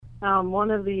One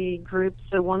of the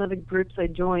groups I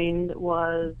joined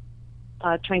was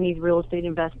Chinese real estate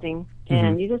investing.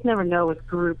 And you just never know with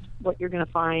groups what you're going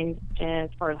to find as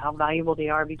far as how valuable they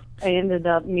are. I ended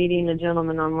up meeting a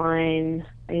gentleman online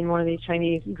in one of these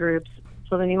Chinese groups.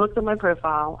 So then he looked at my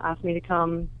profile, asked me to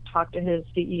come talk to his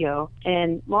CEO.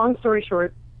 And long story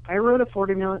short, I wrote a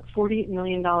 $40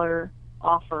 million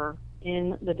offer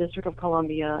in the District of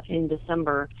Columbia in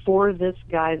December for this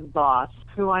guy's boss,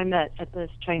 who I met at this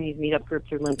Chinese meetup group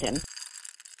through LinkedIn.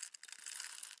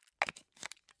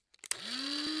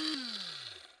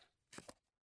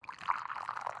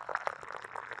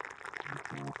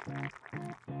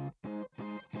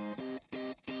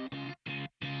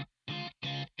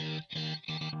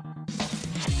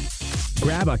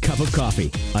 Grab a cup of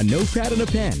coffee, a notepad, and a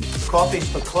pen. Coffee's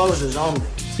for closers only.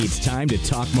 It's time to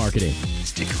talk marketing.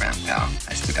 Stick around, pal.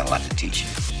 I still got a lot to teach you.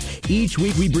 Each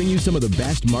week, we bring you some of the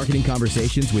best marketing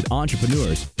conversations with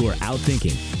entrepreneurs who are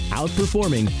outthinking,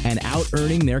 outperforming, and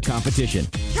out-earning their competition.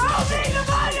 Show me the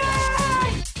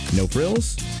money! No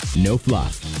frills, no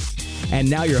fluff. And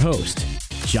now your host,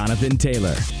 Jonathan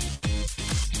Taylor.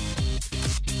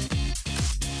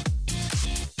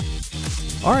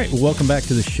 All right, welcome back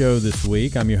to the show this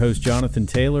week. I'm your host, Jonathan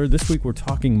Taylor. This week, we're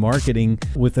talking marketing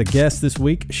with a guest this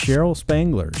week, Cheryl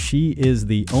Spangler. She is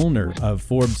the owner of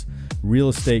Forbes Real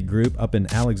Estate Group up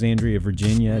in Alexandria,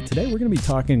 Virginia. Today, we're going to be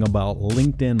talking about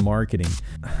LinkedIn marketing.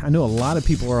 I know a lot of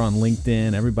people are on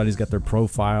LinkedIn. Everybody's got their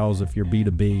profiles if you're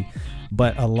B2B,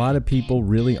 but a lot of people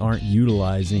really aren't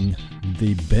utilizing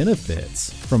the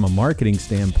benefits from a marketing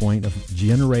standpoint of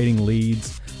generating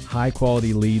leads, high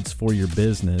quality leads for your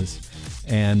business.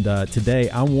 And today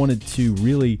I wanted to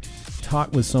really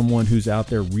talk with someone who's out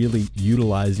there really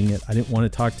utilizing it. I didn't want to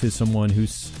talk to someone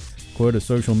who's, quote, a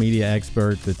social media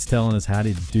expert that's telling us how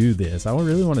to do this. I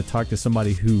really want to talk to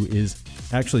somebody who is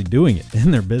actually doing it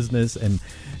in their business and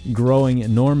growing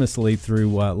enormously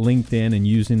through LinkedIn and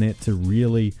using it to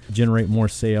really generate more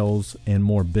sales and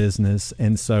more business.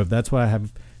 And so that's why I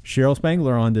have Cheryl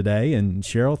Spangler on today. And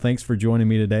Cheryl, thanks for joining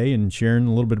me today and sharing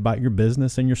a little bit about your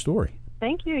business and your story.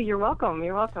 Thank you. You're welcome.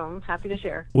 You're welcome. Happy to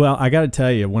share. Well, I got to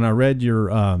tell you, when I read your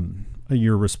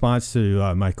response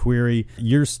to my query,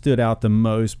 yours stood out the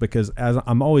most because as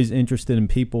I'm always interested in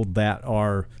people that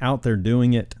are out there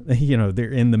doing it. You know,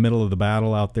 they're in the middle of the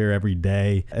battle out there every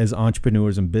day as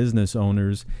entrepreneurs and business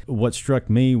owners. What struck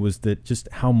me was that just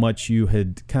how much you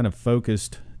had kind of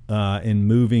focused in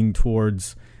moving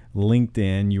towards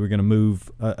LinkedIn. You were going to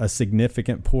move a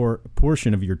significant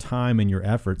portion of your time and your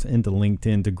efforts into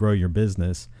LinkedIn to grow your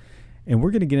business. And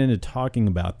we're going to get into talking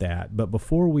about that. But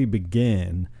before we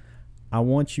begin, I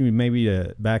want you maybe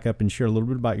to back up and share a little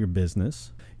bit about your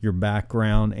business, your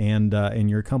background, and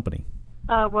your company.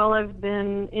 Well, I've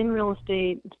been in real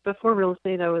estate. Before real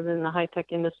estate, I was in the high-tech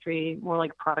industry, more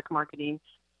like product marketing.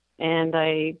 And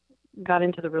I got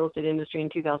into the real estate industry in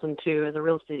 2002 as a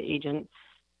real estate agent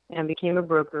and became a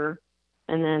broker,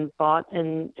 and then bought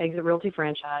an exit realty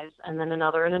franchise, and then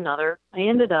another and another. I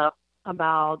ended up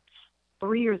about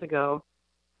 3 years ago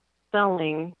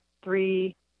selling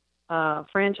 3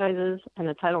 franchises and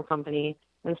a title company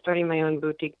and starting my own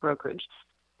boutique brokerage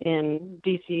in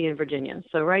D.C. and Virginia.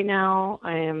 So right now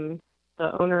I am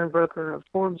the owner and broker of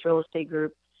Forbes Real Estate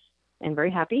Group and very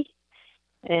happy.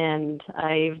 And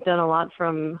I've done a lot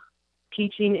from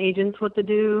teaching agents what to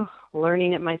do,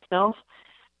 learning it myself,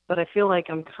 but I feel like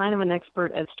I'm kind of an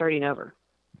expert at starting over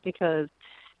because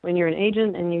when you're an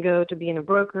agent and you go to being a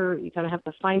broker, you kind of have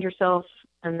to find yourself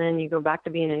and then you go back to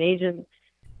being an agent.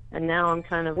 And now I'm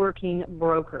kind of working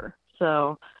broker.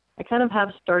 So I kind of have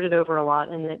started over a lot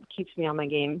and it keeps me on my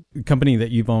game. The company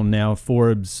that you've owned now,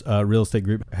 Forbes Real Estate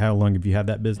Group, how long have you had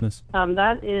that business?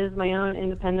 That is my own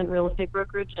independent real estate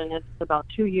brokerage and it's about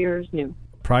 2 years new.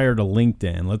 Prior to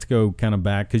LinkedIn, let's go kind of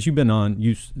back because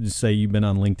you say you've been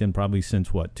on LinkedIn probably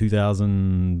since what,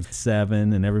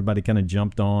 2007, and everybody kind of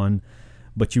jumped on,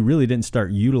 but you really didn't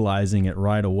start utilizing it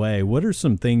right away. What are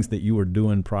some things that you were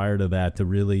doing prior to that to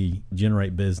really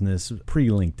generate business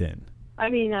pre-LinkedIn? I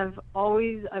mean, I've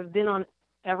been on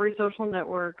every social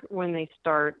network when they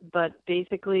start, but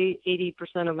basically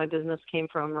 80% of my business came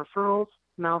from referrals,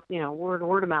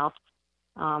 word of mouth,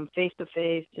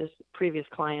 face-to-face, just previous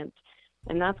clients.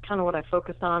 And that's kind of what I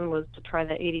focused on was to try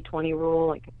the 80-20 rule.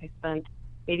 Like I spent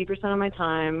 80% of my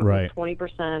time, right,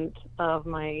 20% of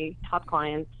my top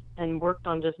clients, and worked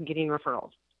on just getting referrals.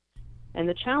 And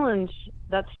the challenge,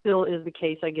 that still is the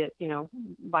case, I get,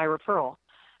 by referral.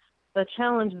 The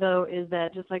challenge, though, is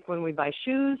that just like when we buy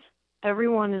shoes,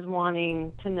 everyone is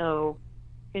wanting to know,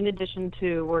 in addition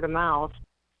to word of mouth,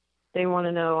 they want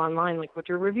to know online, like what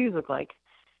your reviews look like.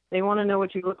 They want to know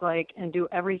what you look like and do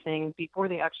everything before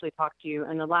they actually talk to you.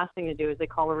 And the last thing to do is they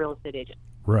call a real estate agent.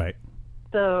 Right.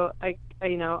 So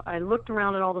I looked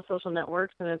around at all the social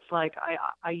networks, and it's like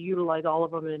I utilize all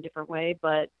of them in a different way,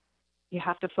 but you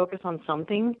have to focus on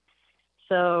something.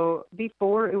 So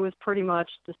before, it was pretty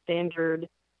much the standard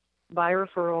by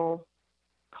referral,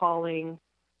 calling,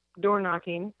 door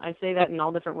knocking. I say that in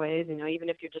all different ways, even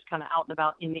if you're just kind of out and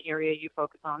about in the area you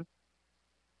focus on.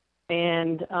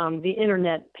 And the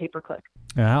internet pay-per-click.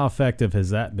 Now, how effective has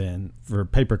that been for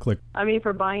pay-per-click? I mean,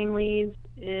 for buying leads,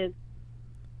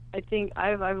 I think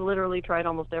I've literally tried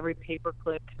almost every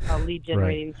pay-per-click lead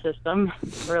generating system,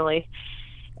 really.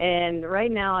 And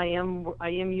right now I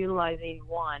am utilizing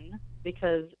one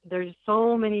because there's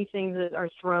so many things that are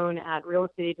thrown at real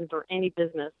estate agents or any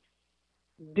business.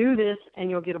 Do this and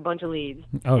you'll get a bunch of leads.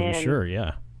 Oh, sure,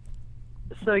 yeah.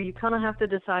 So you kind of have to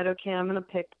decide, okay, I'm going to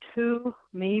pick 2,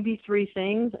 maybe 3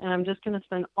 things, and I'm just going to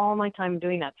spend all my time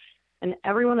doing that. And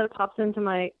everyone that pops into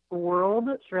my world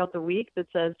throughout the week that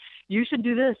says, you should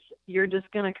do this, you're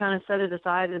just going to kind of set it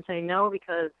aside and say no,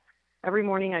 because every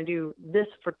morning I do this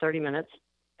for 30 minutes,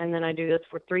 and then I do this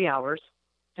for 3 hours.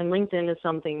 And LinkedIn is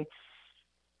something,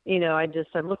 I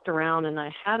looked around, and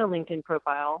I had a LinkedIn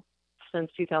profile since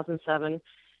 2007,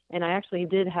 and I actually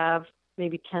did have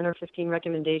maybe 10 or 15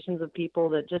 recommendations of people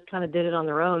that just kind of did it on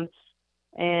their own.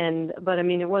 But I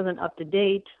mean, it wasn't up to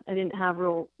date. I didn't have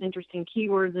real interesting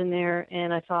keywords in there.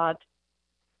 And I thought,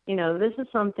 this is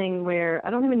something where I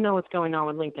don't even know what's going on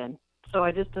with LinkedIn. So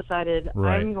I just decided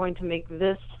I'm going to make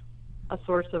this a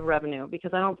source of revenue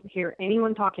because I don't hear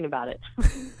anyone talking about it.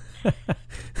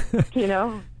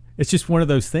 It's just one of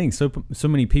those things. So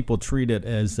many people treat it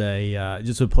as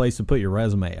just a place to put your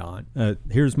resume on.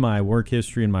 Here's my work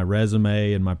history and my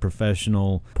resume and my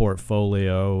professional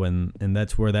portfolio, and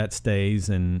that's where that stays.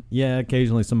 And yeah,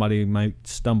 occasionally somebody might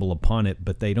stumble upon it,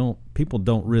 but people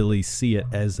don't really see it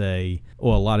as a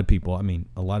lot of people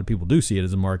do see it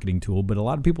as a marketing tool, but a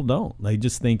lot of people don't. They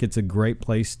just think it's a great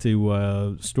place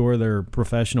to store their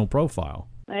professional profile.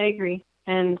 I agree.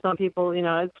 And some people,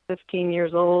 it's 15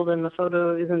 years old and the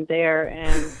photo isn't there,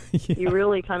 and you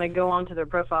really kind of go onto their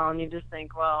profile and you just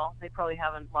think, well, they probably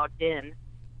haven't logged in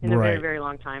a very, very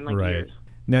long time, years.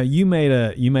 Now, you made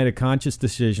a conscious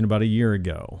decision about a year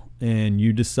ago, and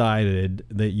you decided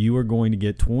that you were going to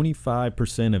get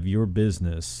 25% of your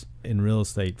business in real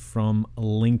estate from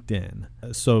LinkedIn.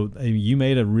 So you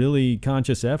made a really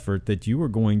conscious effort that you were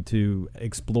going to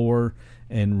explore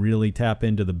and really tap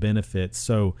into the benefits.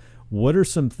 So what are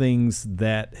some things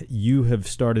that you have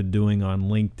started doing on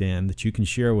LinkedIn that you can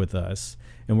share with us?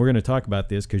 And we're going to talk about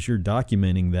this because you're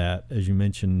documenting that, as you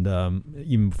mentioned,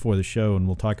 even before the show, and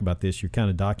we'll talk about this. You're kind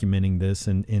of documenting this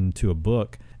into a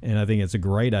book, and I think it's a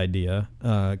great idea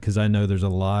because I know there's a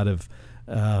lot of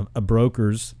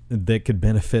brokers that could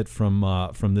benefit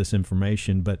from this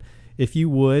information. But if you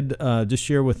would just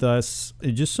share with us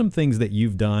just some things that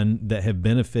you've done that have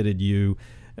benefited you,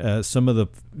 some of the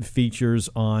features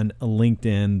on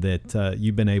LinkedIn that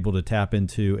you've been able to tap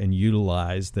into and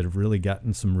utilize that have really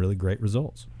gotten some really great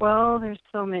results. Well, there's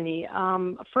so many.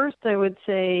 First, I would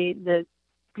say that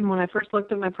when I first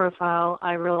looked at my profile,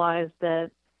 I realized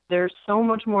that there's so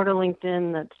much more to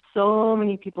LinkedIn that so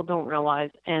many people don't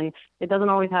realize. And it doesn't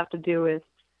always have to do with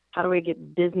how do I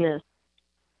get business.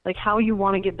 Like how you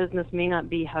want to get business may not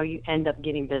be how you end up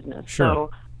getting business. Sure.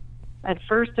 So at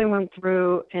first I went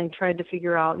through and tried to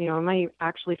figure out,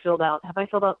 have I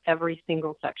filled out every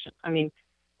single section? I mean,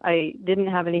 I didn't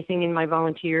have anything in my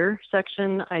volunteer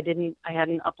section. I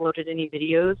hadn't uploaded any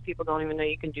videos. People don't even know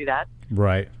you can do that.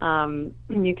 Right.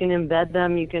 You can embed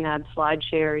them. You can add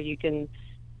SlideShare. You can,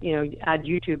 add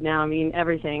YouTube now. I mean,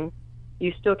 everything.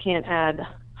 You still can't add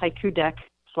Haiku Deck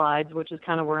slides, which is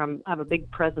kind of where I have a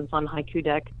big presence on Haiku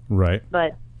Deck. Right.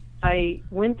 But I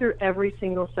went through every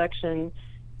single section.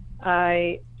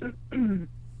 I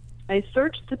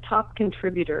searched the top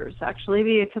contributors, actually,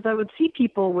 because I would see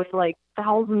people with like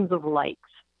thousands of likes.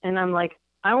 And I'm like,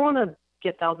 I want to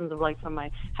get thousands of likes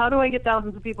on how do I get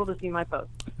thousands of people to see my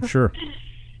post? Sure.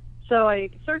 So I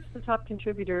searched the top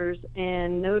contributors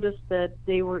and noticed that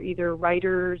they were either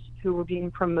writers who were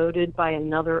being promoted by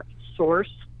another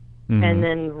source and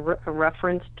then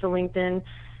referenced to LinkedIn.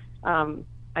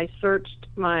 I searched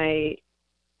my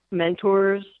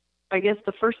mentors. I guess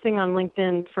the first thing on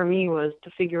LinkedIn for me was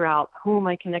to figure out who am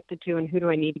I connected to and who do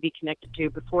I need to be connected to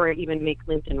before I even make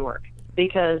LinkedIn work.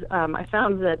 Because I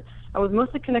found that I was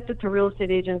mostly connected to real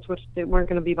estate agents, which they weren't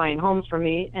going to be buying homes for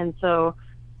me. And so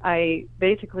I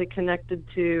basically connected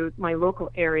to my local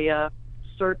area,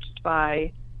 searched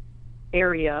by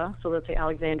area, so let's say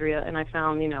Alexandria, and I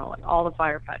found, like all the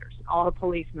firefighters, and all the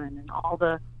policemen, and all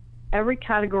the every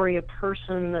category of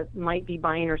person that might be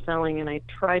buying or selling, and I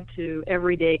tried to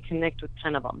every day connect with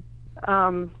 10 of them.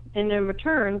 And in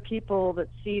return, people that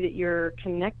see that you're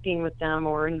connecting with them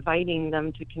or inviting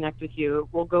them to connect with you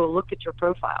will go look at your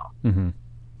profile. Mm-hmm.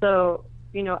 So,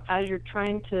 as you're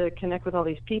trying to connect with all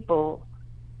these people,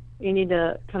 you need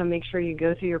to kind of make sure you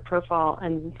go through your profile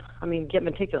and, get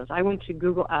meticulous. I went to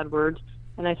Google AdWords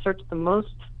and I searched the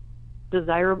most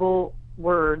desirable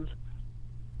words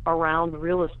around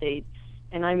real estate,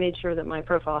 and I made sure that my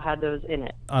profile had those in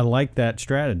it. I like that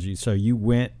strategy. So you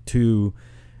went to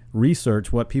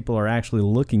research what people are actually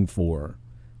looking for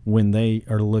when they're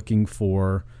looking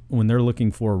for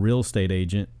a real estate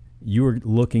agent. You were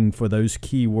looking for those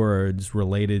keywords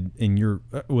related in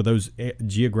were those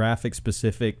geographic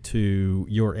specific to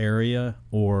your area,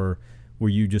 or were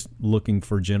you just looking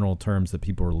for general terms that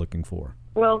people were looking for?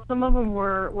 Well, some of them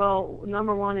were,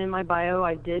 number one, in my bio,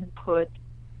 I did put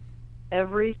I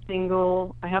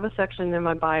have a section in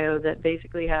my bio that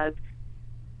basically has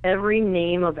every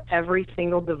name of every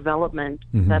single development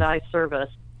that I service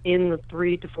in the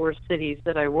 3 to 4 cities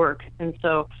that I work. And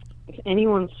so if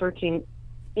anyone's searching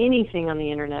anything on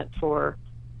the internet for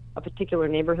a particular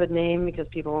neighborhood name, because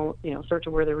people, search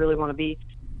where they really want to be,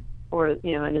 or,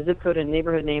 in a zip code and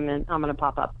neighborhood name, then I'm going to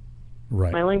pop up.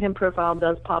 Right. My LinkedIn profile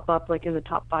does pop up like in the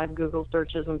top 5 Google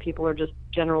searches when people are just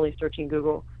generally searching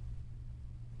Google.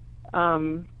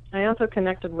 I also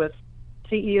connected with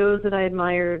CEOs that I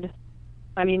admired.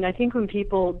 I think when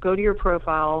people go to your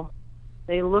profile,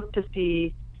 they look to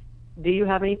see, do you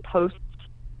have any posts?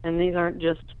 And these aren't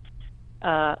just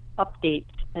updates.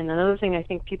 And another thing I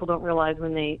think people don't realize,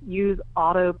 when they use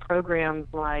auto programs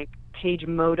like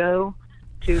PageModo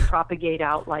to propagate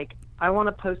out, like, I want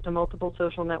to post to multiple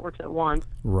social networks at once.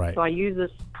 Right. So I use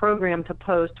this program to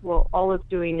post. Well, all it's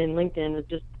doing in LinkedIn is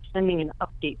just sending an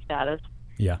update status.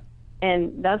 Yeah.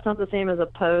 And that's not the same as a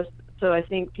post. So I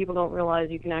think people don't realize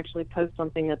you can actually post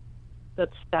something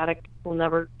that's static, will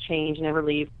never change, never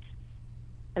leave.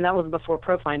 And that was before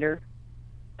ProFinder.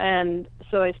 And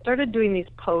so I started doing these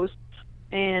posts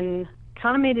and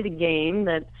kind of made it a game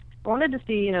that I wanted to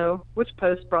see, which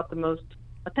post brought the most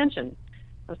attention.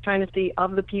 I was trying to see,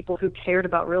 of the people who cared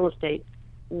about real estate,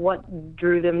 what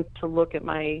drew them to look at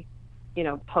my,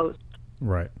 posts.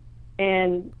 Right.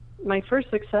 And my first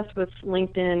success with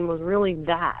LinkedIn was really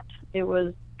that. It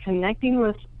was connecting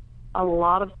with a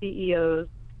lot of CEOs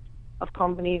of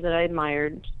companies that I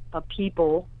admired, of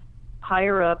people,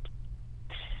 higher up,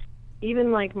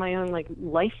 even like my own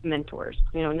life mentors,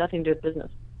 nothing to do with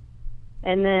business.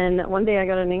 And then one day I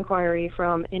got an inquiry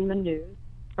from Inman News,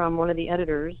 from one of the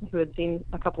editors who had seen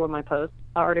a couple of my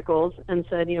articles, and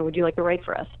said, would you like to write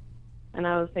for us? And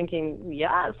I was thinking,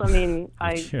 yes.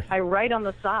 I write on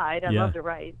the side. I love to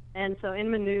write. And so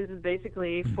Inman News is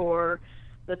basically for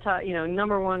the top,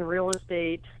 number one real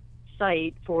estate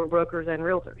site for brokers and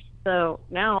realtors. So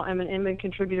now I'm an Inman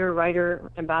contributor, writer,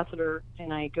 ambassador,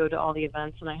 and I go to all the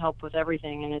events and I help with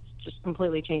everything, and it's just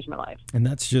completely changed my life. And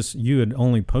that's just, you had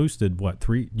only posted,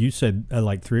 you said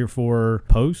 3 or 4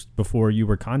 posts before you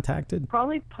were contacted?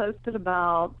 Probably posted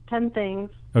about 10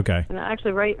 things. Okay. And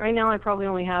actually right now I probably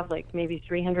only have maybe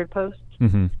 300 posts.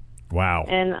 Mm-hmm. Wow.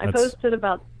 And I posted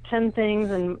about 10 things,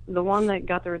 and the one that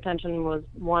got their attention was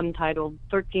one titled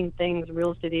 13 Things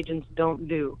Real Estate Agents Don't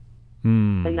Do.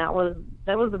 And that was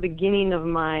the beginning of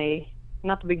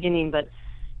not the beginning, but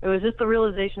it was just the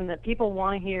realization that people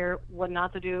want to hear what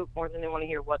not to do more than they want to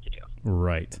hear what to do.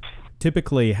 Right.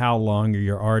 Typically, how long are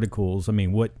your articles?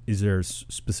 What is there a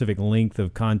specific length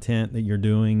of content that you're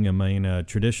doing? A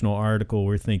traditional article,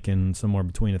 we're thinking somewhere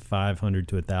between a 500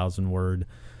 to 1,000 word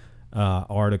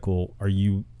article.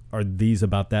 Are these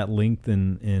about that length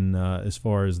in as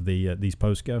far as these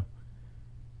posts go?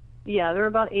 Yeah, they're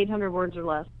about 800 words or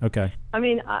less. Okay.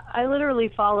 I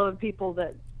literally followed people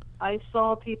that I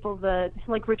saw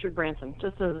like Richard Branson,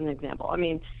 just as an example.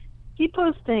 He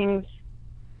posts things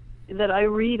that I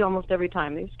read almost every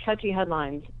time. These catchy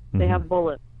headlines. They have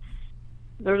bullets.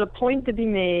 There's a point to be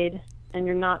made, and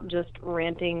you're not just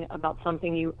ranting about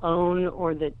something you own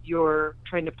or that you're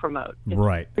trying to promote.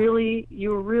 Right.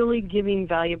 You're really giving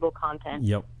valuable content.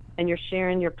 Yep. And you're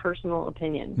sharing your personal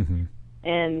opinion. Mm-hmm.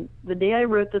 And the day I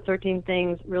wrote the 13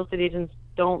 Things Real Estate Agents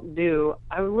Don't Do,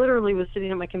 I literally was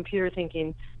sitting at my computer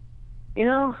thinking,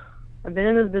 I've been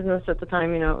in this business at the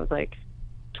time, it was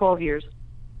 12 years.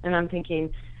 And I'm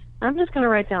thinking, I'm just going to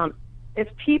write down, if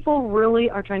people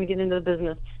really are trying to get into the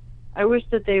business, I wish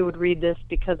that they would read this,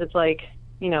 because it's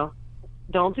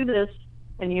don't do this,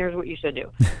 and here's what you should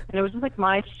do. And it was just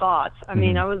my thoughts. I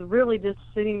was really just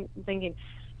sitting thinking,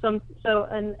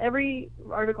 And every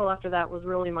article after that was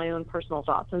really my own personal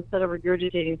thoughts instead of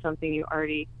regurgitating something you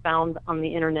already found on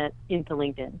the internet into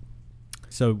LinkedIn.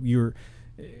 So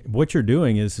what you're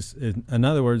doing is, in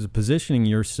other words, positioning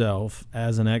yourself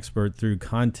as an expert through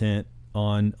content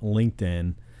on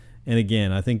LinkedIn. And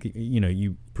again, I think,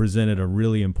 you presented a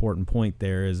really important point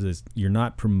there is you're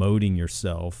not promoting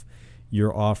yourself.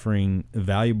 You're offering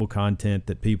valuable content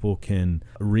that people can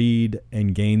read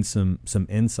and gain some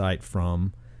insight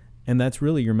from. And that's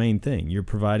really your main thing. You're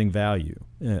providing value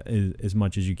as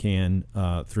much as you can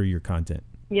through your content.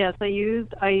 Yes, I used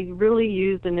Google. I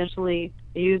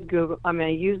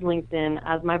used LinkedIn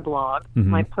as my blog. Mm-hmm.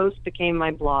 My post became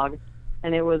my blog,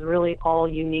 and it was really all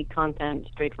unique content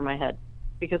straight from my head,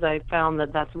 because I found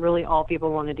that that's really all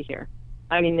people wanted to hear.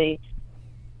 I mean, it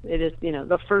is,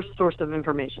 the first source of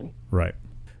information. Right.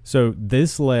 So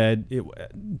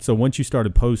so once you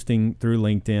started posting through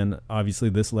LinkedIn, obviously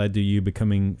this led to you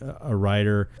becoming a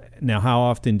writer. Now, how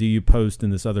often do you post in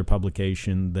this other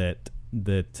publication that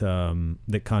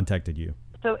contacted you?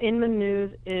 So Inman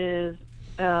News is,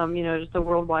 just a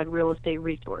worldwide real estate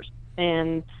resource.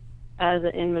 And as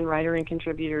an Inman writer and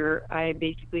contributor, I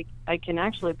can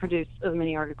actually produce as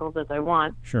many articles as I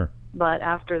want. Sure. But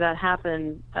after that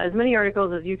happened, as many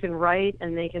articles as you can write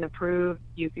and they can approve,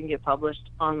 you can get published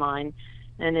online.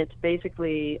 And it's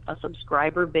basically a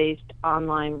subscriber-based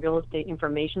online real estate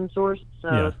information source.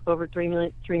 So over 3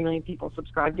 million people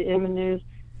subscribe to Inman News.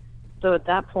 So at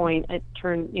that point, it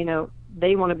turned,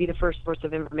 they want to be the first source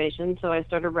of information. So I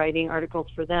started writing articles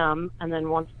for them. And then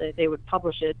once they would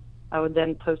publish it, I would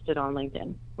then post it on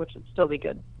LinkedIn, which would still be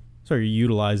good. So you're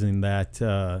utilizing that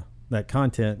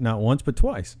content not once but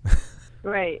twice.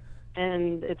 Right.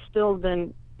 And it's still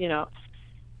been, a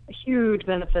huge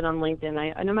benefit on LinkedIn.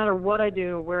 I no matter what I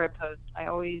do, where I post, I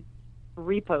always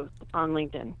repost on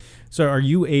LinkedIn. So are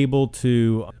you able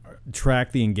to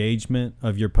track the engagement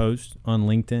of your post on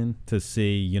LinkedIn to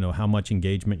see, how much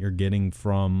engagement you're getting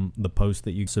from the post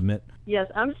that you submit? Yes,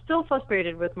 I'm still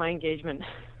frustrated with my engagement.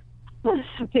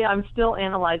 Yeah, I'm still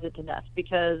analyze it to death,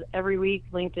 because every week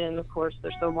LinkedIn, of course,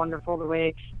 they're so wonderful the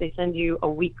way they send you a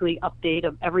weekly update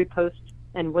of every post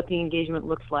and what the engagement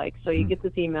looks like. So you get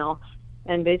this email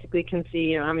and basically can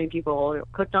see how many people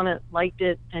clicked on it, liked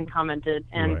it, and commented.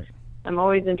 And right. I'm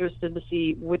always interested to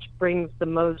see which brings the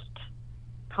most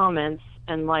comments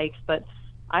and likes, but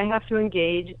I have to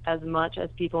engage as much as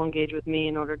people engage with me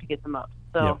in order to get the most.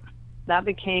 So that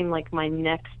became like my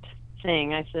next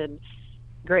thing. I said,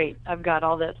 great, I've got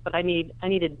all this, but I need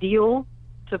a deal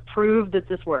to prove that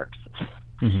this works.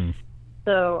 Mm-hmm.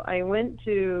 So I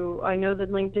know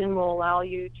that LinkedIn will allow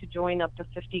you to join up to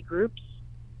 50 groups,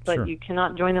 but sure. You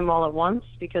cannot join them all at once,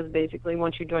 because basically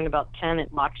once you join about 10,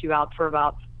 it locks you out for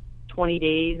about 20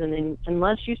 days. And then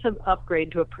unless you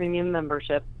upgrade to a premium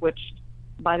membership, which,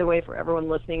 by the way, for everyone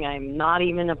listening, I'm not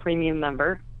even a premium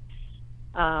member.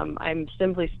 I'm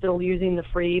simply still using the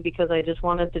free, because I just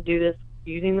wanted to do this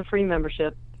using the free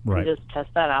membership and just test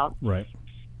that out. Right.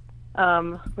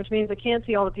 Which means I can't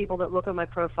see all the people that look at my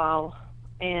profile,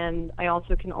 and I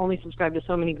also can only subscribe to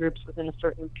so many groups within a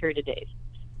certain period of days.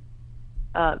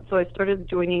 So I started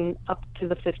joining up to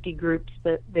the 50 groups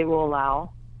that they will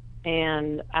allow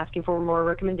and asking for more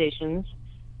recommendations.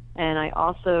 And I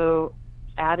also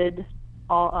added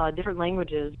all different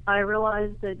languages. I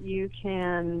realized that you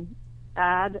can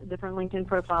add different LinkedIn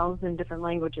profiles in different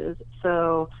languages.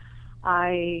 So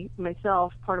I,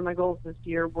 myself, part of my goals this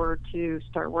year were to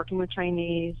start working with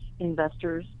Chinese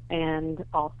investors, and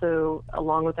also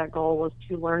along with that goal was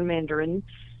to learn Mandarin.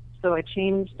 So I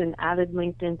changed and added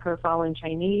LinkedIn profile in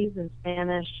Chinese, in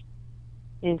Spanish,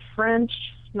 in French.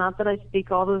 Not that I speak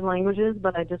all those languages,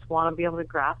 but I just want to be able to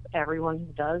grasp everyone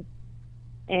who does.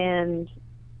 And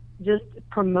just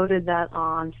promoted that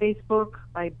on Facebook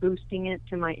by boosting it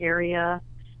to my area,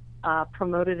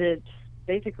 promoted it.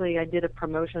 Basically, I did a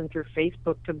promotion through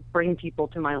Facebook to bring people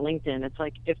to my LinkedIn. It's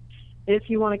like, if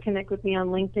you want to connect with me on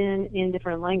LinkedIn in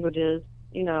different languages,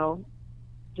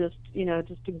 just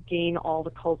to gain all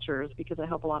the cultures, because I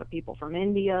help a lot of people from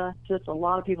India. Just a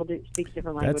lot of people speak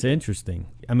different languages. That's interesting.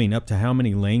 I mean, up to how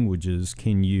many languages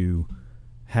can you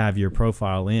have your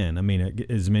profile in? I mean,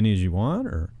 as many as you want,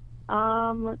 or?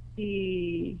 Let's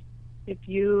see. If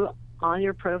you, on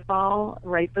your profile,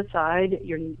 right beside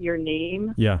your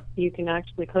name, you can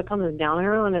actually click on the down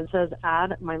arrow and it says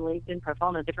add my LinkedIn profile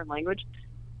in a different language.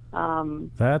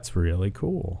 That's really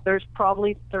cool. There's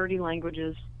probably 30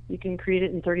 languages. You can create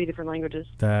it in 30 different languages.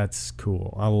 That's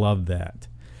cool. I love that.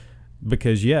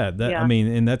 Because, I mean,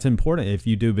 and that's important. If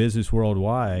you do business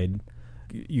worldwide,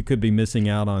 you could be missing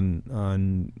out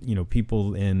on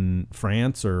people in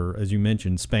France or, as you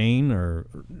mentioned, Spain or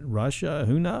Russia.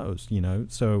 Who knows?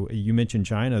 So you mentioned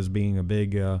China as being a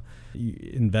big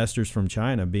investors from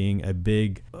China being a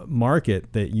big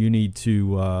market that you need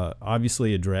to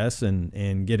obviously address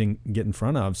and get in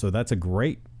front of. So that's a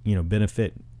great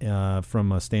benefit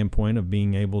from a standpoint of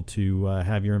being able to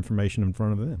have your information in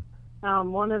front of them.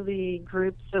 One of the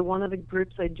groups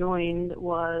I joined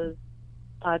was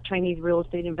Chinese real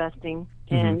estate investing,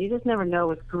 and you just never know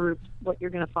with groups what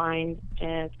you're going to find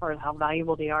as far as how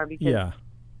valuable they are. Because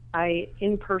I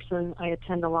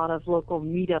attend a lot of local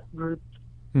meetup groups,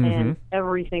 and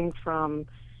everything from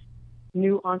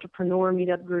new entrepreneur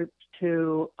meetup groups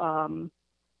to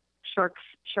shark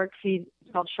feeding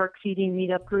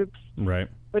meetup groups, right?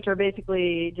 Which are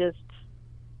basically just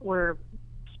where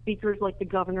speakers like the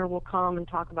governor will come and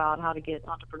talk about how to get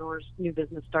entrepreneurs new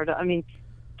business started. I mean,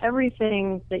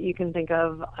 everything that you can think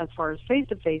of as far as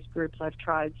face-to-face groups I've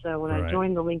tried. So when I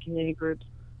joined the Link Community groups,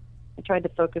 I tried to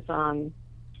focus on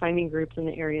finding groups in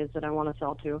the areas that I want to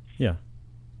sell to. Yeah.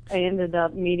 I ended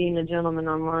up meeting a gentleman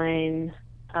online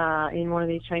in one of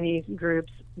these Chinese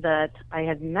groups that I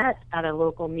had met at a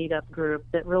local meetup group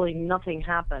that really nothing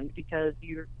happened because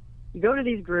you go to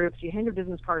these groups, you hand your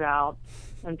business card out,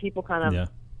 and people kind of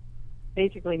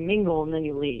basically mingle, and then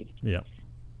you leave. Yeah.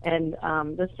 And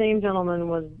the same gentleman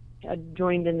was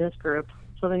joined in this group.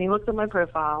 So then he looked at my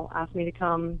profile, asked me to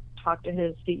come talk to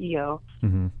his CEO.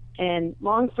 And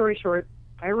long story short,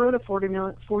 I wrote a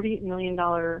 $40 million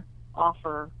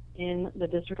offer in the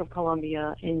District of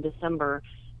Columbia in December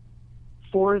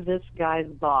for this guy's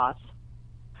boss,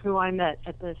 who I met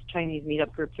at this Chinese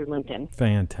meetup group through LinkedIn.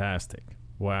 Fantastic.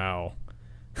 Wow.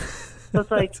 So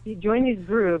it's like you join these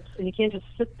groups, and you can't just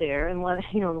sit there and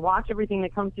watch everything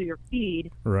that comes through your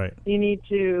feed. Right. You need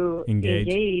to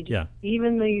engage. Yeah.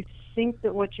 Even though you think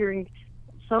that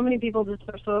so many people just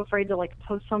are so afraid to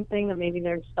post something that maybe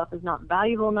their stuff is not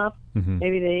valuable enough.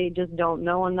 Maybe they just don't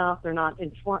know enough. They're not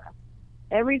informed.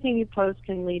 Everything you post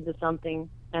can lead to something.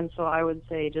 And so I would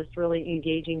say just really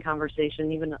engaging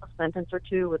conversation, even a sentence or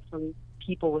two with some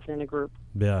people within a group.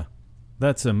 Yeah.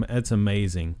 That's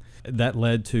amazing. That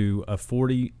led to a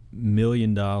 $40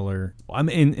 million.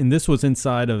 And this was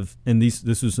inside of,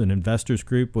 this was an investors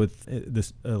group with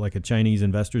this, like a Chinese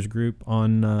investors group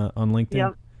on LinkedIn.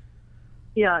 Yep.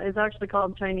 Yeah, it's actually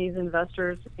called Chinese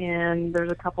Investors, and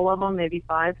there's a couple of them, maybe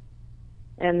 5.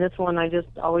 And this one, I just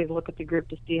always look at the group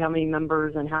to see how many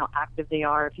members and how active they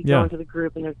are. If you go into the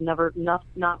group and there's never not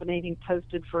been anything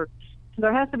posted so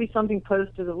there has to be something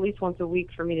posted at least once a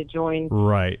week for me to join.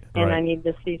 Right. And I need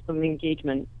to see some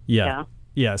engagement. Yeah,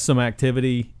 some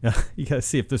activity. You got to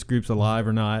see if this group's alive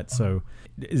or not. So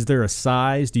is there a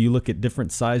size? Do you look at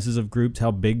different sizes of groups,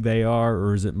 how big they are,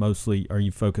 or is it are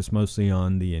you focused mostly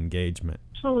on the engagement?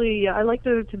 Actually, I like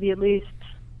there to be at least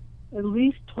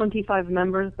 25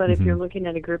 members, but if you're looking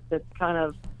at a group that's kind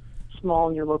of small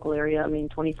in your local area,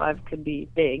 25 could be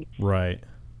big. Right.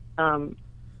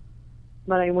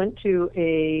 But I went to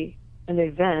an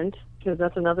event, because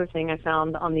that's another thing I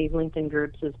found on these LinkedIn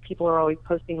groups is people are always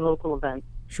posting local events.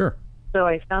 Sure. So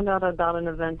I found out about an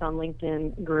event on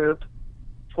LinkedIn group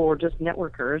for just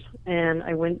networkers, and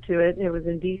I went to it. It was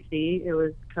in D.C. It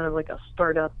was kind of like a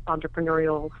startup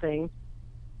entrepreneurial thing.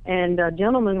 And a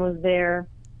gentleman was there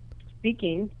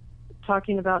speaking,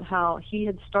 talking about how he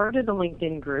had started a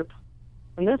LinkedIn group.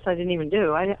 And this I didn't even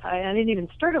do. I didn't even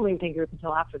start a LinkedIn group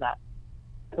until after that.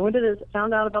 I went to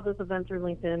found out about this event through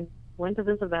LinkedIn, went to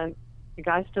this event. The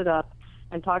guy stood up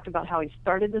and talked about how he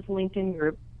started this LinkedIn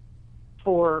group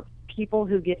for people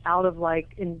who get out of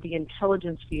in the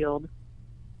intelligence field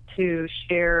to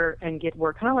share and get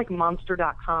work, kind of like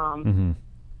Monster.com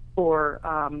for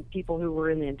people who were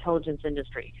in the intelligence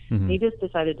industry. He just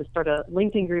decided to start a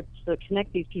LinkedIn group to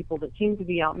connect these people that seem to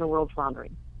be out in the world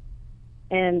floundering.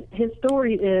 And his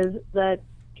story is that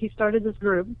he started this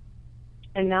group,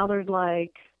 and now there's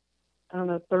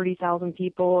 30,000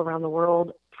 people around the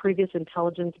world, previous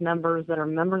intelligence members that are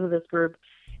members of this group,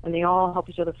 and they all help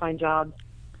each other find jobs.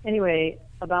 Anyway,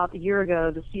 about a year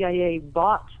ago, the CIA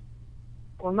bought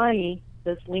for money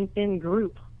this LinkedIn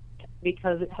group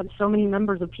because it had so many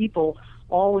members of people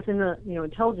all within the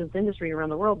intelligence industry around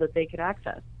the world that they could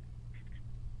access.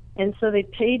 And so they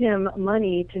paid him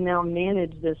money to now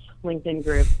manage this LinkedIn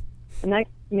group. And that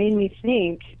made me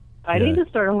think, I need to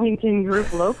start a LinkedIn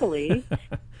group locally,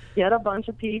 get a bunch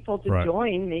of people to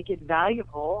join, make it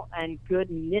valuable and good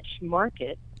niche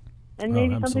market, and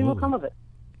maybe something will come of it.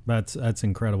 That's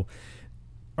incredible.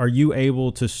 Are you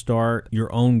able to start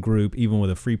your own group even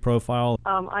with a free profile?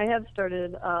 I have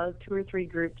started 2 or 3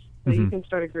 groups, so you can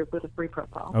start a group with a free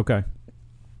profile. Okay.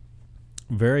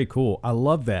 Very cool. I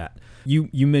love that.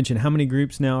 You mentioned how many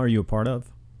groups now are you a part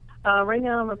of? Right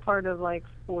now I'm a part of like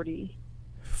 40.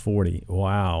 40.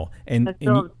 Wow. And I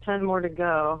still have 10 more to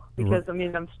go because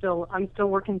I'm still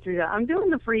working through that. I'm doing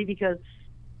the free because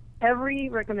every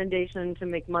recommendation to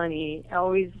make money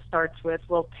always starts with,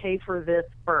 well, pay for this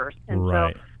first. And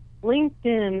right. So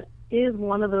LinkedIn is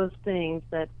one of those things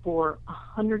that for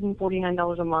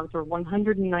 $149 a month or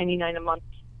 $199 a month,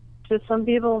 to some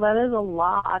people that is a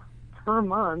lot per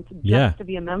month just to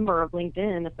be a member of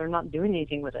LinkedIn if they're not doing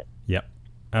anything with it. Yep.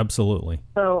 Absolutely.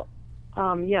 So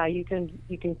you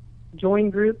can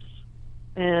join groups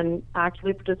and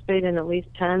actually participate in at least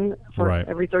 10 for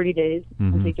every 30 days,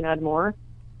 and so you can add more.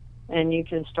 And you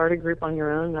can start a group on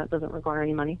your own. That doesn't require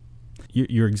any money.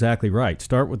 You're exactly right.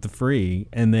 Start with the free,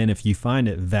 and then if you find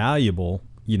it valuable,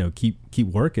 keep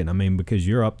working. I mean, because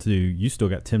you still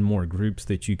got 10 more groups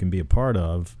that you can be a part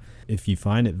of. If you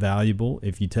find it valuable,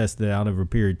 if you test it out over a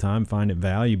period of time, find it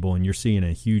valuable, and you're seeing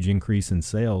a huge increase in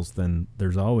sales, then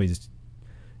there's always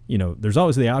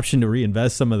the option to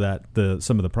reinvest some of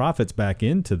the profits back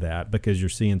into that because you're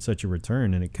seeing such a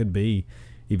return, and it could be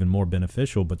even more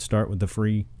beneficial. But start with the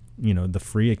free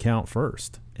account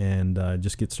first, and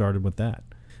just get started with that.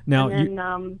 Now,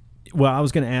 I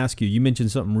was going to ask you. You mentioned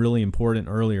something really important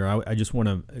earlier. I just want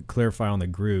to clarify on the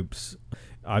groups.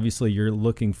 Obviously, you're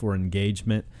looking for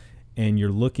engagement, and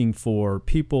you're looking for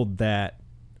people that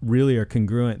really are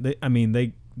congruent.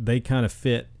 They kind of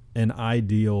fit an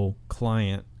ideal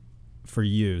client for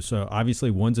you. So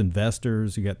obviously one's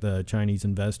investors, you got the Chinese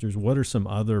investors. What are some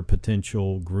other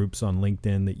potential groups on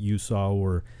LinkedIn that you saw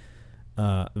were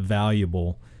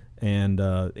valuable? And,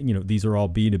 these are all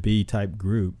B2B type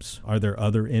groups. Are there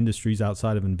other industries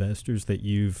outside of investors that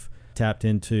you've tapped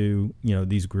into,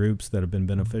 these groups that have been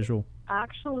beneficial?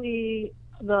 Actually,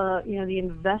 the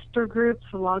investor groups,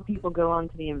 a lot of people go on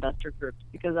to the investor groups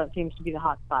because that seems to be the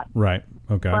hot spot. Right.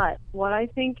 Okay. But what I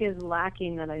think is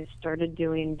lacking that I started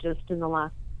doing just in the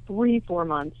last 3-4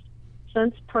 months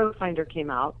since ProFinder came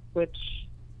out, which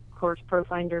of course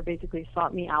ProFinder basically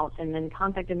sought me out and then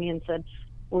contacted me and said,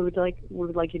 we would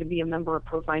like you to be a member of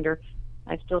ProFinder.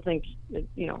 I still think that,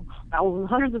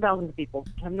 hundreds of thousands of people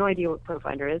have no idea what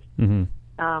ProFinder is.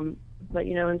 Mm-hmm. But,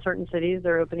 in certain cities,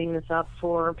 they're opening this up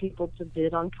for people to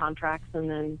bid on contracts. And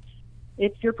then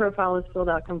if your profile is filled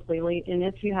out completely, and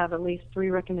if you have at least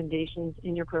 3 recommendations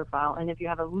in your profile, and if you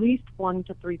have at least 1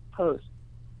 to 3 posts,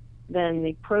 then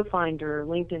the ProFinder,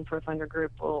 LinkedIn ProFinder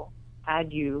group will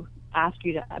ask you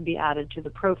to be added to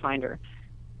the ProFinder.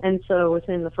 And so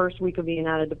within the first week of being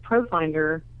added to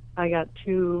ProFinder, I got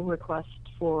 2 requests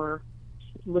for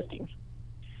listings.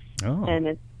 Oh. And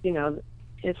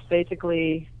it's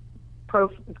basically...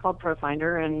 it's called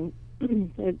ProFinder, and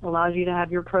it allows you to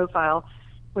have your profile,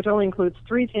 which only includes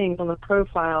 3 things on the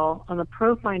profile on the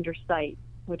ProFinder site,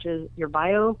 which is your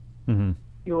bio,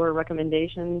 your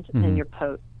recommendations, and your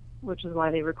post, which is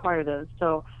why they require those.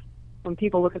 So when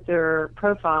people look at their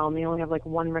profile and they only have like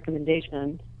 1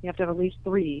 recommendation, you have to have at least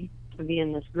 3 to be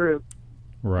in this group.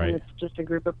 Right. And it's just a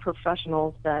group of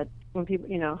professionals that when people,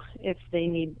 if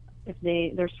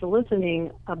they're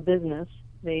soliciting a business,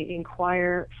 they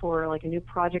inquire for like a new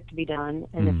project to be done,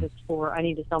 and if it's for I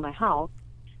need to sell my house,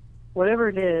 whatever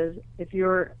it is, if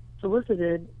you're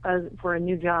solicited for a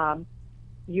new job,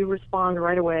 you respond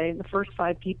right away. The first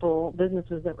 5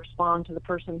 businesses that respond to the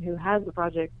person who has the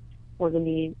project or the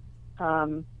need,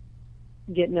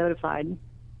 get notified.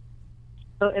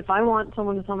 So if I want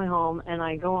someone to sell my home and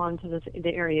I go on to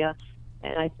the area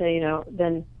and I say,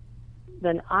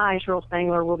 then I, Cheryl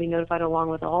Spangler, will be notified along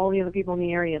with all the other people in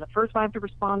the area. The first 5 to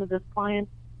respond to this client,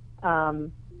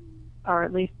 or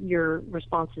at least your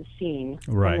response is seen.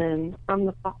 Right. And then from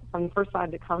the first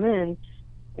 5 that come in,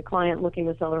 the client looking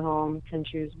to sell their home can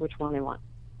choose which one they want.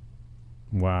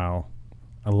 Wow.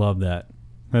 I love that.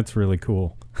 That's really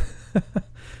cool.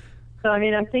 So,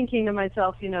 I'm thinking to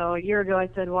myself, a year ago I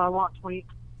said, well,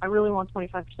 I really want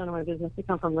 25% of my business to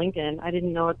come from LinkedIn. I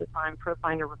didn't know at the time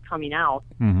ProFinder was coming out.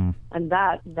 Mm-hmm. And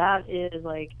that is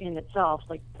like in itself,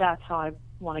 like that's how I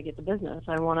want to get the business.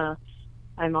 I'm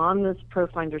on this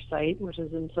ProFinder site, which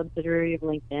is a subsidiary of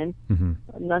LinkedIn. Mm-hmm.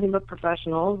 Nothing but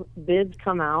professionals. Bids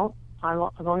come out.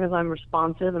 As long as I'm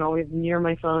responsive and always near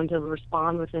my phone to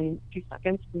respond within 2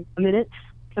 seconds, a minute,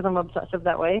 because I'm obsessive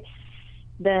that way,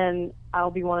 then I'll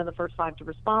be one of the first 5 to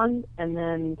respond. And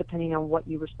then depending on what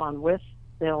you respond with,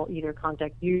 they'll either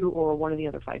contact you or one of the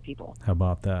other 5 people. How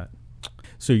about that?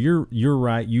 So you're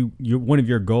right. You one of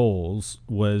your goals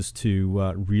was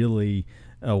to really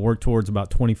work towards about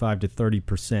 25 to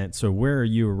 30%. So where are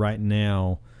you right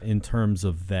now in terms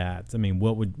of that? I mean,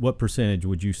 what percentage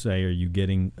would you say are you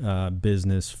getting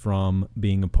business from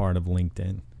being a part of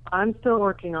LinkedIn? I'm still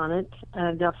working on it,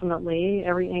 definitely.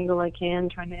 Every angle I can,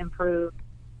 trying to improve.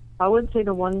 I would say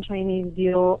the one Chinese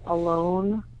deal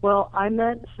alone, well, I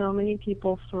met so many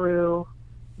people through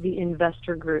the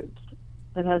investor groups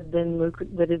that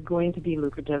is going to be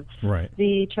lucrative. Right.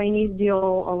 The Chinese deal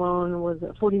alone was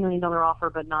a $40 million offer,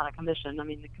 but not a commission. I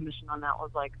mean, the commission on that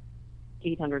was like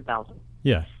 $800,000.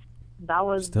 Yeah. That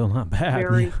was still not bad.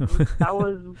 That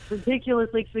was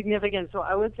ridiculously significant. So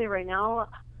I would say right now,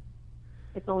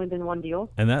 it's only been one deal.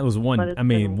 And that was one. I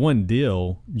mean, one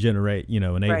deal generate an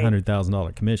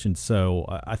 $800,000 commission. So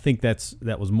I think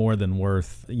that was more than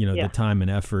worth the time and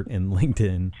effort in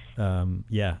LinkedIn.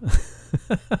 Yeah,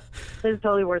 it's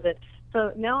totally worth it.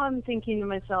 So now I'm thinking to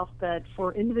myself that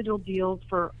for individual deals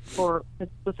for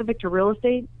specific to real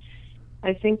estate,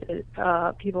 I think that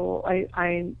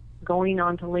I'm going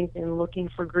onto LinkedIn looking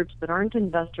for groups that aren't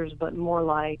investors, but more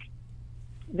like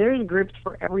there's groups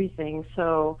for everything.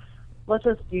 So let's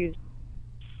just use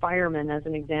firemen as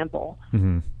an example.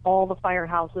 Mm-hmm. All the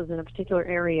firehouses in a particular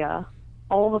area,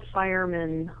 all the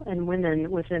firemen and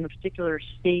women within a particular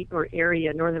state or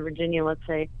area, Northern Virginia, let's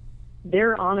say,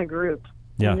 they're on a group.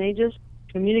 Yeah. And they just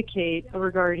communicate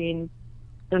regarding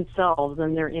themselves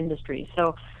and their industry.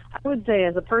 So I would say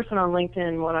as a person on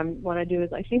LinkedIn, what I do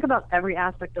is I think about every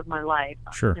aspect of my life.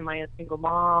 Sure. Am I a single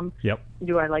mom? Yep.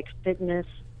 Do I like fitness?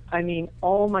 I mean,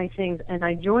 all my things, and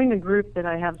I join a group that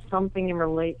I have something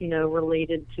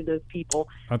related to those people.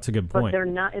 That's a good point. But they're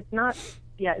not. It's not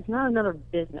another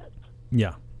business.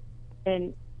 Yeah.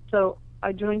 And so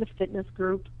I joined a fitness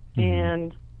group,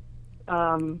 and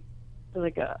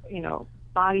like a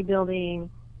bodybuilding,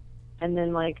 and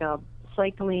then like a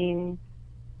cycling,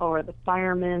 or the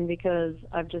firemen, because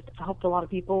I've just helped a lot of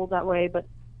people that way. But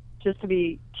just to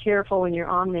be careful when you're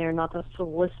on there, not to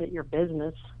solicit your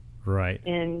business. Right.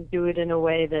 And do it in a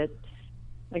way that,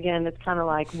 again, it's kind of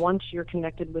like once you're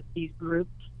connected with these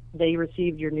groups, they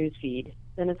receive your news feed.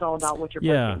 Then it's all about what you're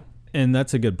posting. Yeah, and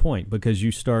that's a good point because you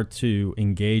start to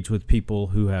engage with people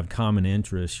who have common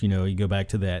interests. You go back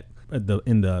to that.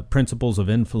 In the principles of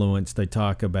influence, they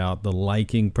talk about the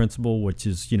liking principle, which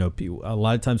is, a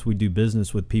lot of times we do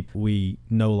business with people we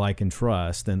know, like, and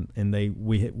trust, and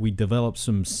we develop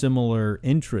some similar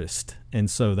interest,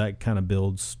 and so that kind of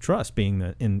builds trust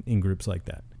being in groups like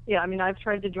that. Yeah, I mean, I've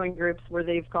tried to join groups where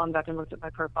they've gone back and looked at my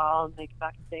profile, and they come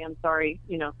back and say, I'm sorry,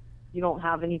 you don't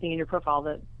have anything in your profile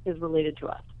that is related to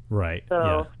us. Right.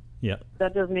 So yeah.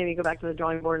 That does maybe go back to the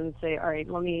drawing board and say, all right,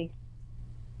 let me...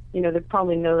 they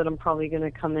probably know that I'm probably going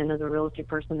to come in as a real estate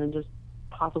person and just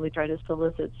possibly try to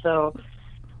solicit. So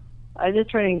I just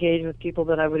try to engage with people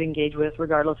that I would engage with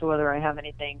regardless of whether I have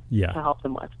anything to help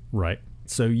them with. Right.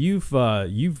 So you've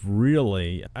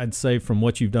really, I'd say from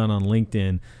what you've done on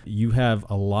LinkedIn, you have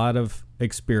a lot of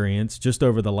experience just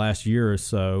over the last year or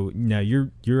so. Now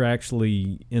you're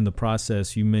actually in the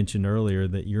process, you mentioned earlier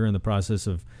that you're in the process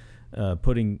of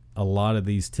putting a lot of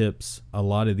these tips, a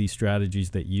lot of these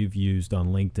strategies that you've used on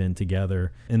LinkedIn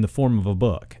together in the form of a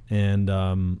book.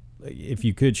 And if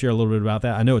you could share a little bit about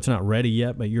that. I know it's not ready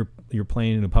yet, but you're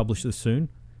planning to publish this soon?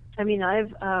 I mean,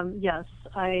 yes,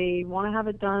 I want to have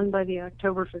it done by the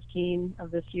October 15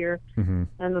 of this year. Mm-hmm.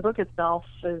 And the book itself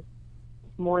is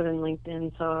more than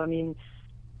LinkedIn. So, I mean,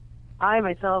 I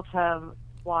myself have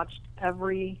watched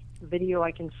every video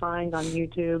I can find on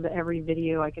YouTube, every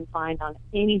video I can find on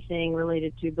anything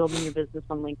related to building your business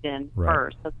on LinkedIn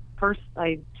first.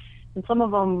 And some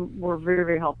of them were very,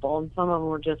 very helpful, and some of them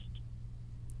were just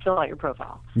fill out your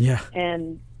profile. Yeah.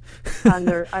 And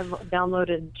I've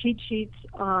downloaded cheat sheets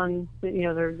on,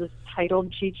 they're just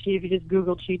titled cheat sheet. If you just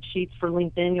Google cheat sheets for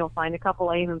LinkedIn, you'll find a couple.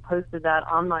 I even posted that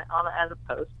as a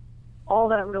post. All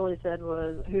that really said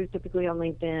was who's typically on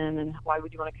LinkedIn and why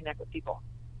would you want to connect with people.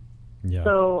 Yeah.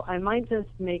 So I might just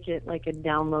make it like a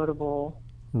downloadable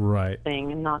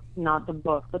thing and not the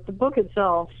book. But the book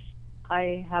itself,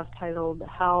 I have titled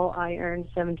How I Earned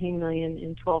 $17 Million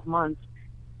in 12 Months.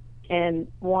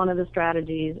 And one of the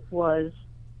strategies was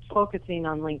focusing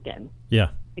on LinkedIn. Yeah.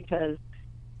 Because,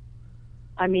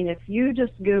 I mean, if you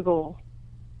just Google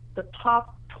the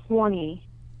top 20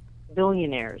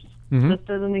 billionaires, just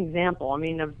as an example, I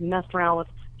mean, I've messed around with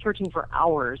searching for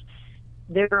hours.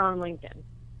 They're on LinkedIn.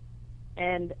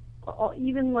 And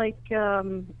even like,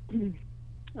 I'm going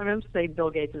to say Bill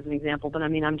Gates as an example, but I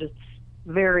mean, I'm just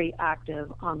very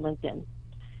active on LinkedIn,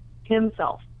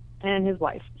 himself and his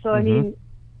wife. So, I mean,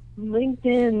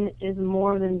 LinkedIn is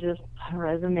more than just a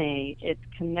resume. It's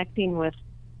connecting with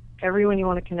everyone you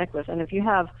want to connect with. And if you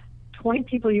have 20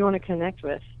 people you want to connect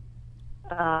with,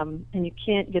 and you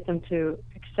can't get them to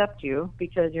accept you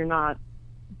because you're not,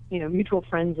 mutual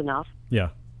friends enough. Yeah.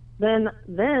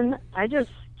 Then I just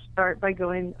start by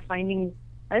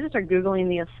I just start Googling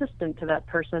the assistant to that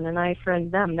person, and I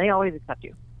friend them. They always accept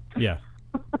you. Yeah.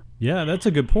 Yeah, that's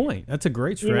a good point. That's a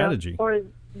great strategy. Or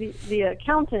the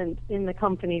accountant in the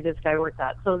company this guy worked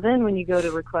at. So then when you go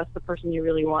to request the person you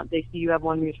really want, they see you have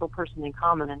one mutual person in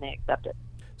common, and they accept it.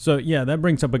 So, yeah, that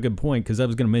brings up a good point, because I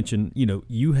was going to mention,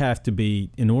 you have to be,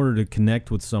 in order to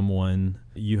connect with someone,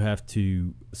 you have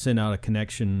to send out a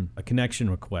connection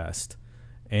request.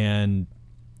 And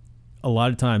a lot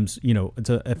of times,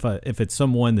 if it's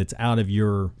someone that's out of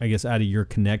your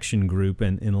connection group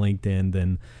in LinkedIn,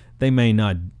 then they may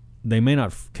not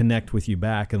connect with you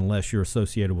back unless you're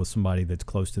associated with somebody that's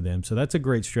close to them. So that's a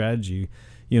great strategy.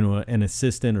 An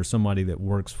assistant or somebody that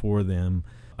works for them,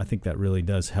 I think that really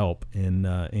does help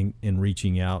in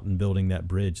reaching out and building that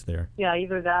bridge there. Yeah,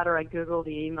 either that or I Google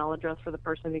the email address for the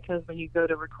person, because when you go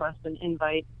to request an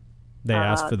invite, they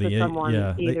ask for the they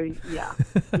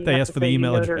ask for the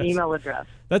email address.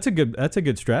 That's a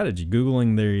good strategy.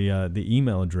 Googling the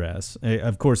email address.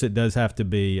 Of course, it does have to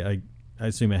be. I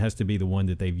assume it has to be the one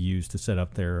that they've used to set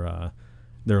up their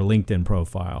LinkedIn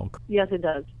profile. Yes, it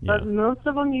does. Yeah. But most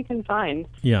of them you can find.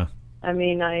 Yeah. I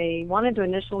mean, I wanted to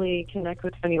initially connect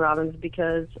with Tony Robbins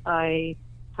because I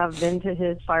have been to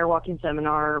his firewalking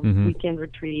seminar, weekend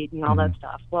retreat, and all that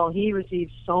stuff. Well, he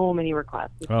received so many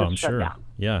requests. I'm sure. Down.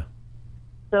 Yeah.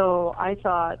 So I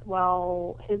thought,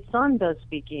 well, his son does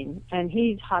speaking, and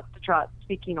he's hot to trot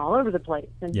speaking all over the place,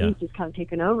 and he's just kind of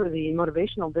taken over the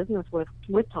motivational business with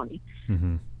Tony.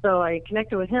 Mm-hmm. So I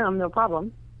connected with him, no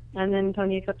problem, and then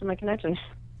Tony accepted my connection.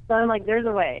 So I'm like, there's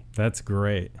a way. That's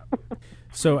great.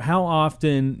 So how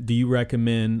often do you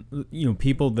recommend,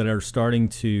 people that are starting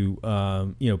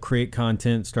to, create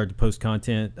content, start to post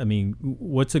content? I mean,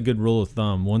 what's a good rule of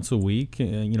thumb? Once a week,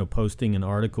 posting an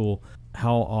article.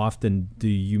 How often do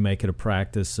you make it a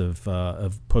practice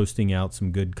of posting out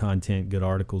some good content, good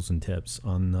articles and tips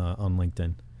on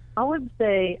LinkedIn? I would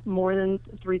say more than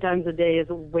 3 times a day is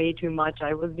way too much.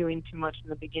 I was doing too much in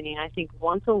the beginning. I think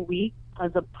once a week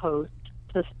as a post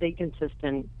to stay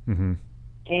consistent,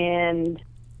 and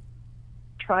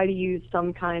try to use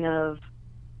some kind of,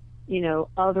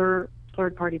 other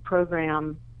third-party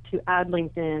program to add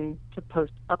LinkedIn to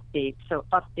post updates. So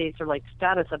updates are like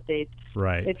status updates.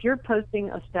 Right. If you're posting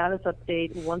a status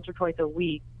update once or twice a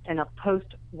week and a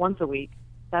post once a week,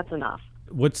 that's enough.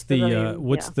 What's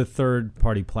the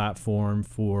third-party platform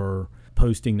for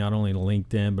posting not only to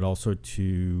LinkedIn but also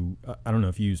to, I don't know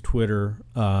if you use Twitter,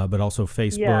 but also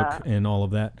Facebook and all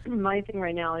of that? My thing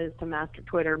right now is to master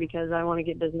Twitter because I want to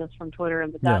get business from Twitter,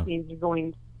 but that means you're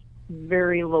going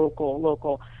very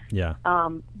local. Yeah.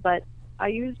 But I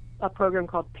use a program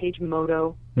called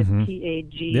PageModo. It's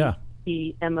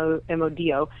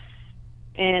PageModo.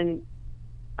 And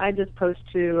I just post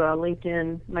to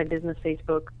LinkedIn, my business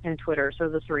Facebook, and Twitter, so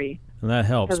the 3. And that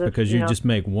helps because you just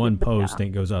make one post and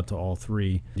it goes out to all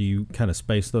 3. Do you kind of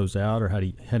space those out, or how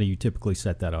do you typically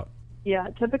set that up? Yeah,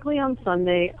 typically on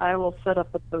Sunday, I will set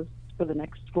up a post for the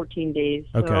next 14 days.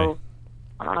 Okay. So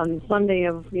on Sunday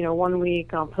of 1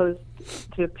 week, I'll post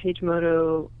to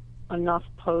PageModo enough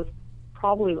posts.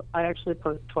 Probably I actually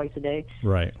post twice a day.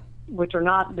 Right. Which are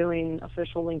not doing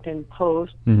official LinkedIn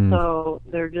posts. So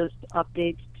they're just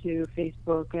updates to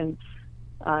Facebook and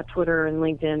Twitter and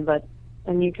LinkedIn.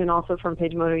 And you can also, from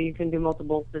PageModo, you can do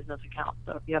multiple business accounts.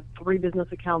 So if you have 3 business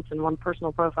accounts and 1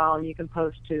 personal profile, you can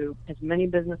post to as many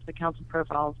business accounts and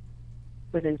profiles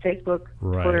within Facebook,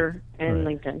 Twitter, and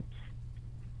LinkedIn.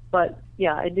 But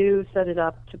yeah, I do set it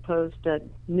up to post at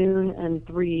noon and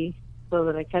 3 so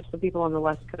that I catch the people on the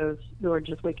West Coast who are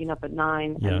just waking up at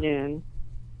 9 and noon.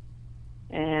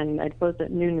 And I post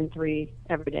at noon and 3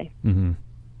 every day. Mm-hmm.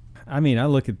 I mean, I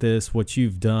look at this, what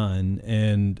you've done,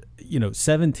 and,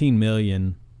 17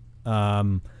 million,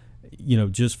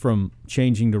 just from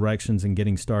changing directions and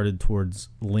getting started towards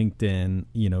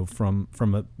LinkedIn,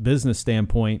 from a business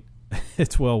standpoint,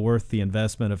 it's well worth the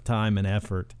investment of time and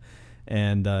effort.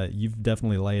 And you've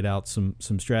definitely laid out some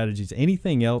strategies.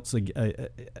 Anything else,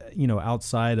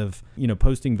 outside of,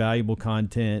 posting valuable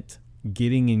content,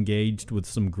 getting engaged with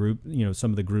some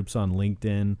of the groups on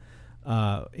LinkedIn?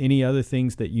 Any other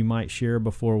things that you might share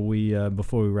before we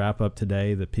wrap up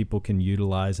today that people can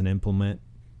utilize and implement?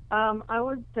 I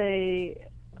would say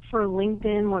for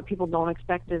LinkedIn, what people don't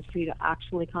expect is for you to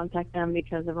actually contact them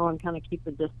because everyone kind of keeps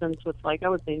a distance with, I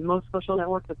would say most social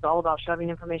networks, it's all about shoving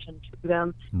information to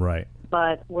them. Right.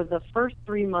 But with the first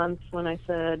 3 months when I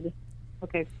said,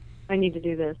 okay, I need to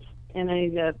do this, and I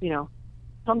need to,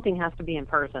 something has to be in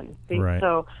person. Right.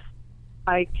 So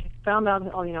I found out,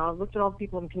 I looked at all the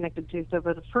people I'm connected to. So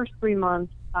for the first 3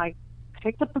 months, I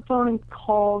picked up the phone and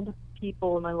called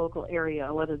people in my local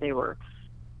area, whether they were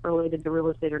related to real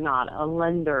estate or not, a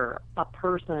lender, a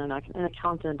person, an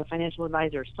accountant, a financial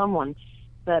advisor, someone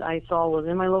that I saw was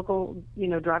in my local,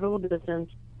 drivable distance,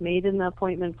 made an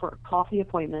appointment for a coffee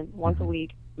appointment once a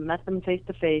week, met them face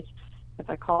to face. If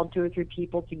I called 2 or 3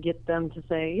 people to get them to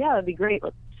say, yeah, that'd be great,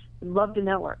 I'd love to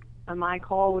network. And my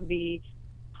call would be,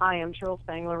 hi, I'm Cheryl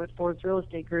Spangler with Forbes Real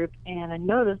Estate Group, and I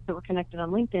noticed that we're connected on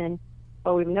LinkedIn,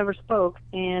 but we've never spoke,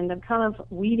 and I'm kind of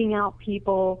weeding out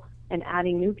people and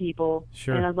adding new people.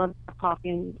 Sure. And I'd love to have coffee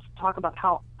and talk about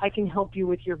how I can help you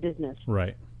with your business.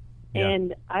 Right. Yeah.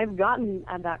 And I've gotten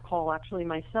at that call actually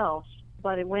myself,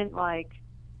 but it went like,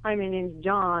 hi, my name's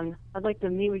John. I'd like to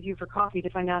meet with you for coffee to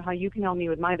find out how you can help me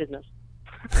with my business.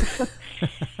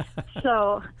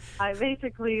 So I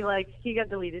basically, he got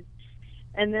deleted.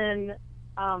 And then,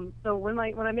 so when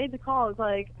I made the call, it was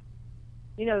like,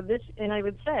 this, and I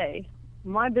would say,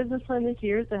 my business plan this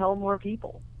year is to help more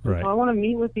people. Right. So I want to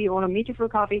meet with you. I want to meet you for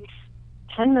coffee,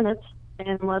 10 minutes,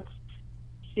 and let's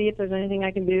see if there's anything I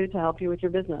can do to help you with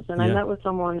your business. And I met with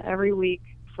someone every week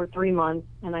for 3 months,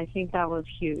 and I think that was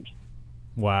huge.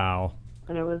 Wow.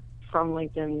 And it was from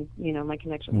LinkedIn, my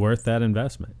connection. Worth that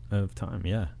investment of time,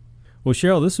 yeah. Well,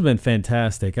 Cheryl, this has been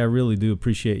fantastic. I really do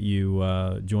appreciate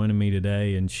you joining me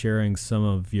today and sharing some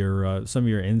of your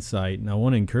insight. And I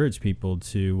want to encourage people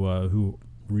to who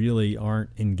really aren't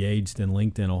engaged in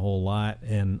LinkedIn a whole lot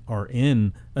and are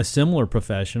in a similar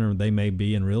profession, or they may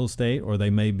be in real estate, or they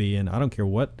may be in, I don't care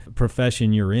what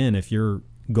profession you're in, if your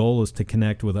goal is to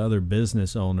connect with other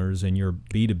business owners and you're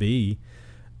B2B,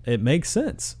 it makes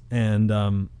sense. And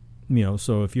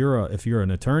so if you're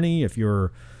an attorney, if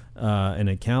you're an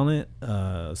accountant,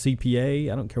 CPA,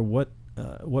 I don't care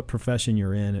what profession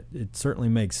you're in, it certainly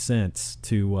makes sense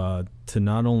to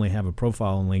not only have a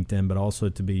profile on LinkedIn, but also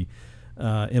to be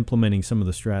implementing some of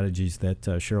the strategies that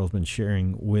Cheryl's been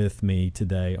sharing with me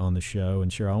today on the show.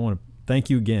 And Cheryl, I want to thank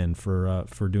you again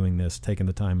for doing this, taking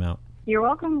the time out. You're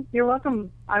welcome. You're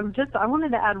welcome. I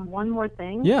wanted to add one more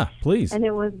thing. Yeah, please. And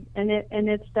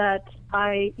it's that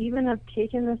I even have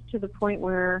taken this to the point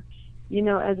where,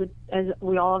 as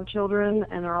we all have children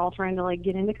and are all trying to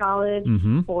get into college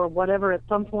or whatever at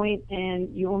some point, and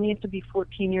you only have to be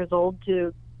 14 years old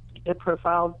to get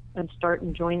profiled and start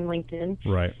and join LinkedIn.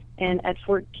 Right. And at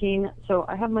 14, so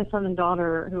I have my son and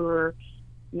daughter who are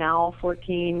now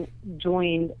 14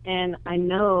 joined, and I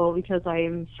know because I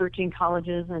am searching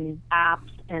colleges and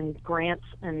apps and grants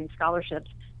and scholarships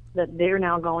that they're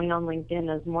now going on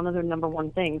LinkedIn as one of their number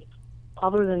one things.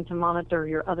 Other than to monitor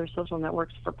your other social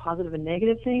networks for positive and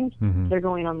negative things, they're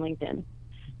going on LinkedIn.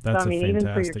 That's so, a even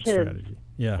for your fantastic kids, strategy.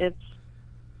 Yeah. It's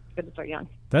good to start young.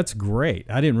 That's great.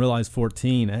 I didn't realize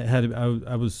 14.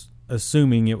 I was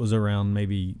assuming it was around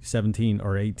maybe 17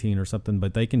 or 18 or something,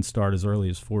 but they can start as early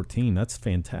as 14. That's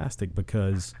fantastic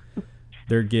because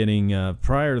they're getting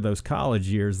prior to those college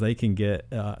years, they can get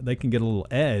a little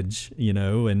edge,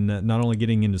 and not only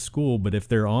getting into school, but if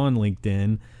they're on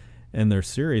LinkedIn and they're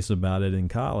serious about it in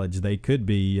college, they could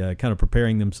be kind of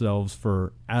preparing themselves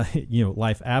for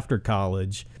life after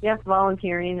college. Yes,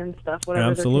 volunteering and stuff,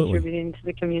 whatever Absolutely. They're contributing to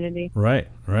the community. Right.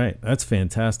 That's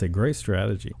fantastic. Great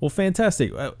strategy. Well,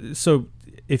 fantastic. So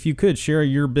if you could share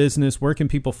your business, where can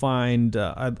people find,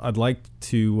 I'd like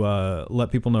to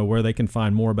let people know where they can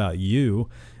find more about you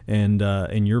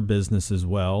and your business as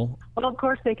well. Well, of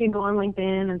course, they can go on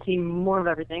LinkedIn and see more of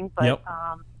everything, but Yep.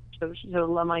 So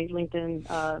my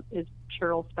LinkedIn is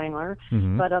Cheryl Spangler,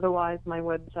 but otherwise my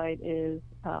website is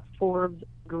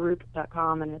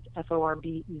ForbesGroup.com, and it's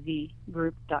FORBZ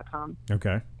Group.com.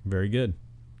 Okay, very good.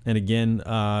 And again,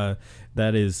 that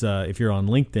is if you're on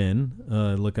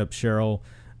LinkedIn, look up Cheryl,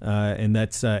 and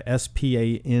that's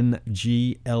Spangler,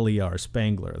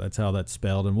 Spangler. That's how that's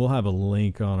spelled. And we'll have a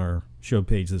link on our show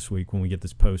page this week when we get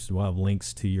this posted. We'll have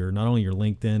links to not only your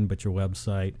LinkedIn, but your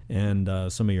website and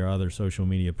some of your other social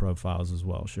media profiles as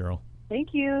well, Cheryl.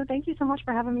 Thank you. Thank you so much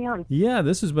for having me on. Yeah,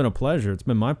 this has been a pleasure. It's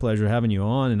been my pleasure having you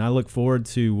on, and I look forward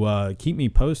to keep me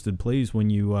posted, please, when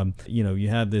you you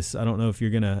have this. I don't know if you're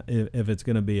gonna if it's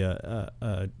gonna be a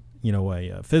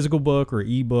physical book or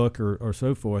ebook or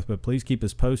so forth, but please keep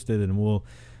us posted, and we'll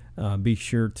be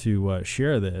sure to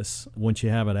share this. Once you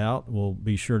have it out, we'll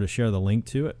be sure to share the link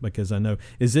to it, because I know,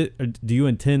 do you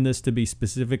intend this to be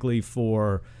specifically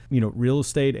for, real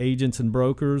estate agents and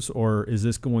brokers, or is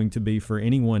this going to be for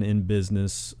anyone in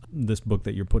business, this book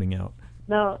that you're putting out?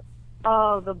 No,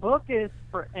 the book is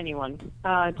for anyone.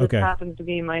 It just happens to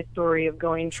be my story of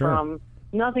going from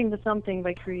nothing to something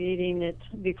by creating it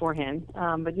beforehand.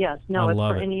 But yes, no, it's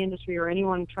for any industry or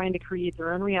anyone trying to create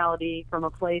their own reality from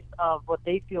a place of what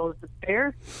they feel is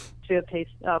despair to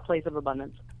a place of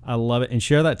abundance. I love it. And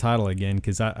share that title again,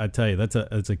 because I tell you, that's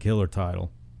a killer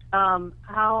title.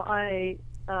 How I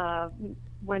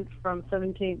went from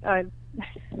 17, I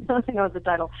don't know the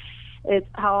title. It's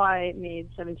How I Made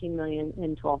 $17 million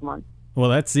in 12 months. Well,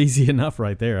 that's easy enough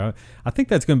right there. I think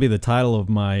that's going to be the title of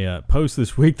my post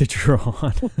this week that you're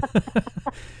on,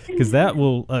 because that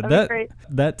will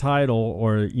that title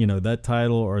or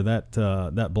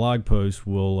that blog post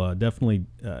will definitely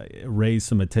raise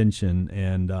some attention,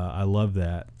 and I love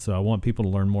that. So I want people to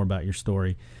learn more about your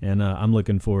story, and I'm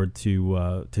looking forward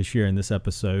to sharing this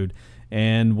episode.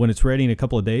 And when it's ready in a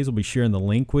couple of days, we'll be sharing the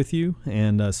link with you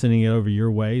and sending it over your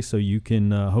way so you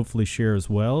can hopefully share as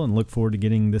well, and look forward to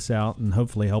getting this out and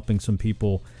hopefully helping some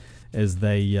people as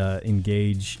they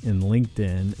engage in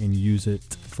LinkedIn and use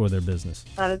it for their business.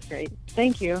 That is great.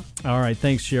 Thank you. All right.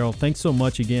 Thanks, Cheryl. Thanks so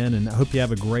much again, and I hope you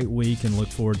have a great week and look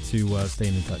forward to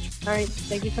staying in touch. All right.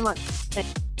 Thank you so much.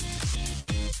 Thanks.